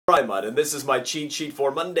Mud, and this is my cheat sheet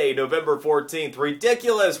for Monday, November 14th.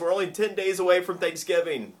 Ridiculous! We're only 10 days away from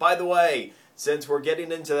Thanksgiving. By the way, since we're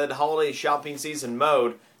getting into that holiday shopping season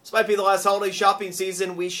mode, this might be the last holiday shopping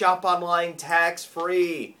season we shop online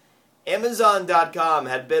tax-free. Amazon.com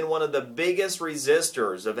had been one of the biggest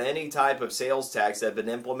resistors of any type of sales tax that had been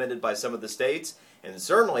implemented by some of the states, and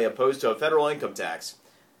certainly opposed to a federal income tax.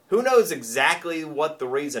 Who knows exactly what the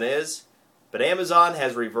reason is? But Amazon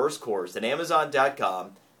has reversed course, and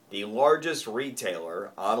Amazon.com, the largest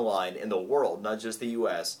retailer online in the world, not just the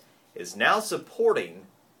U.S., is now supporting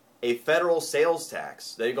a federal sales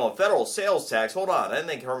tax. There you go, federal sales tax. Hold on, I didn't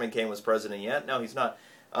think Herman Cain was president yet. No, he's not.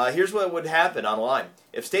 Here's what would happen online.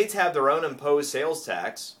 If states have their own imposed sales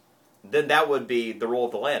tax, then that would be the rule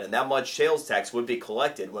of the land, and that much sales tax would be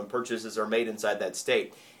collected when purchases are made inside that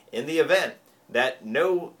state. In the event that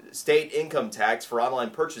no state income tax for online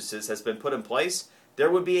purchases has been put in place, there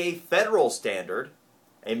would be a federal standard,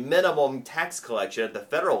 a minimum tax collection at the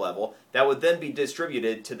federal level that would then be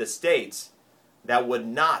distributed to the states that would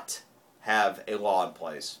not have a law in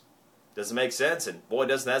place. Does it make sense? And boy,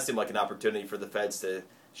 doesn't that seem like an opportunity for the feds to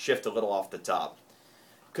shift a little off the top.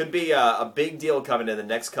 Could be a big deal coming in the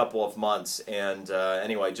next couple of months. And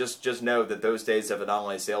anyway, just know that those days of an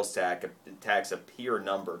online sales tax appear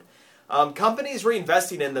numbered. Companies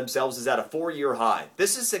reinvesting in themselves is at a 4-year high.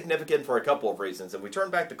 This is significant for a couple of reasons. If we turn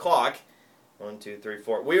back the clock, 1, 2, 3,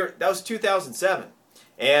 4, that was 2007.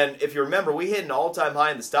 And if you remember, we hit an all-time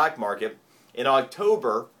high in the stock market in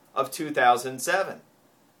October of 2007.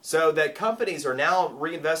 So that companies are now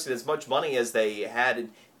reinvesting as much money as they had.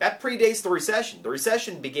 That predates the recession. The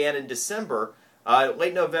recession began in December,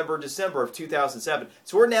 late November, December of 2007.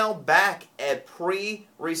 So we're now back at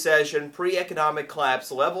pre-recession, pre-economic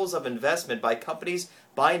collapse levels of investment by companies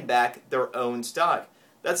buying back their own stock.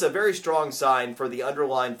 That's a very strong sign for the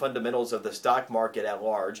underlying fundamentals of the stock market at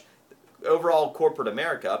large, overall corporate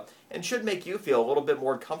America, and should make you feel a little bit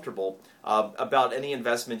more comfortable about any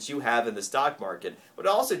investments you have in the stock market. What it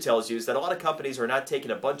also tells you is that a lot of companies are not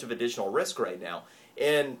taking a bunch of additional risk right now.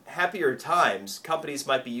 In happier times, companies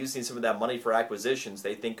might be using some of that money for acquisitions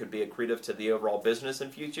they think could be accretive to the overall business in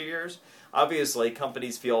future years. Obviously,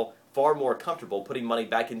 companies feel far more comfortable putting money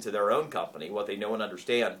back into their own company, what they know and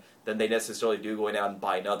understand, than they necessarily do going out and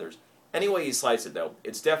buying others. Any way you slice it, though,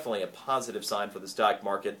 it's definitely a positive sign for the stock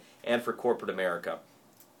market and for corporate America.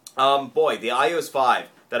 Boy, the iOS 5,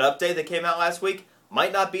 that update that came out last week,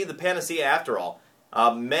 might not be the panacea after all.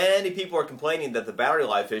 Many people are complaining that the battery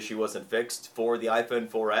life issue wasn't fixed for the iPhone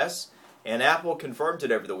 4S, and Apple confirmed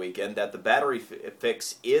it over the weekend that the battery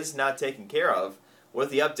fix is not taken care of with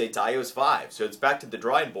the update to iOS 5. So it's back to the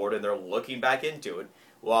drawing board, and they're looking back into it.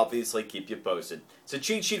 We'll obviously keep you posted. It's a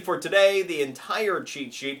cheat sheet for today. The entire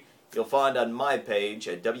cheat sheet you'll find on my page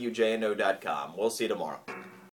at WJNO.com. We'll see you tomorrow.